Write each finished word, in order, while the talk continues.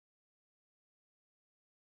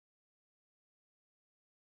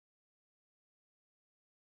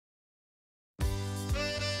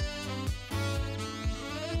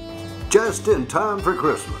Just in time for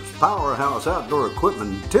Christmas, Powerhouse Outdoor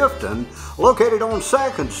Equipment in Tifton, located on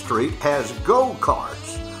 2nd Street, has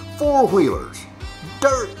go-karts, four-wheelers,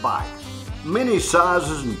 dirt bikes, many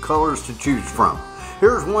sizes and colors to choose from.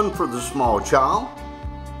 Here's one for the small child,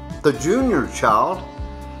 the junior child,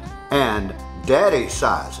 and daddy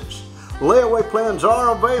sizes. Layaway plans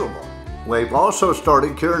are available. We've also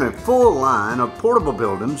started carrying a full line of portable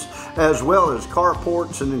buildings as well as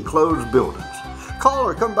carports and enclosed buildings. Call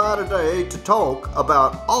or come by today to talk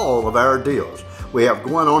about all of our deals we have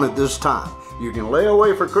going on at this time. You can lay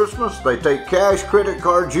away for Christmas. They take cash, credit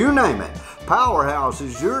cards, you name it. Powerhouse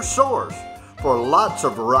is your source for lots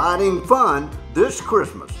of riding fun this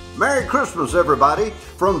Christmas. Merry Christmas, everybody,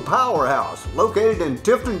 from Powerhouse, located in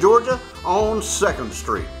Tifton, Georgia on 2nd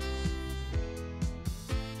Street.